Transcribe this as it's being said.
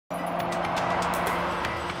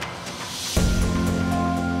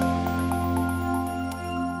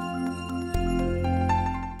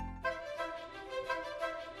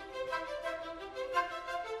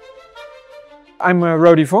I'm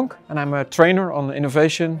Rodi Vonk and I'm a trainer on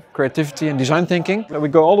innovation, creativity and design thinking. We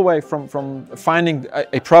go all the way from finding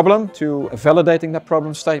a problem to validating that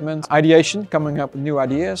problem statement, ideation, coming up with new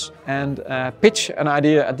ideas, and pitch an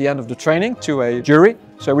idea at the end of the training to a jury.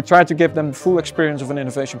 So we try to give them the full experience of an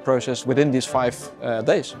innovation process within these 5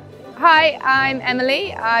 days. Hi, I'm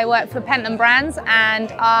Emily. I work for Pentland Brands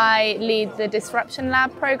and I lead the Disruption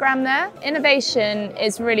Lab program there. Innovation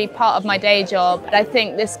is really part of my day job. I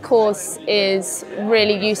think this course is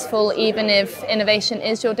really useful even if innovation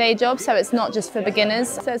is your day job, so it's not just for beginners.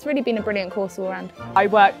 So it's really been a brilliant course all around. I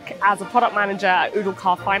work as a product manager at Oodle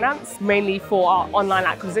Car Finance, mainly for our online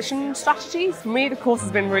acquisition strategies. For me, the course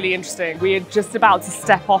has been really interesting. We're just about to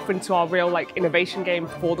step off into our real innovation game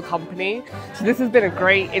for the company. So this has been a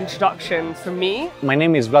great introduction for me. My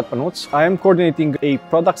name is Vlad Panuț. I am coordinating a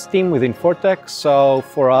products team within Fortech. So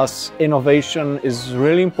for us, innovation is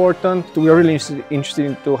really important. We are really interested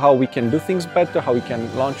into how we can do things better, how we can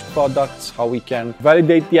launch products, how we can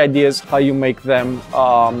validate the ideas, how you make them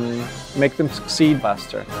succeed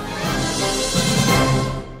faster.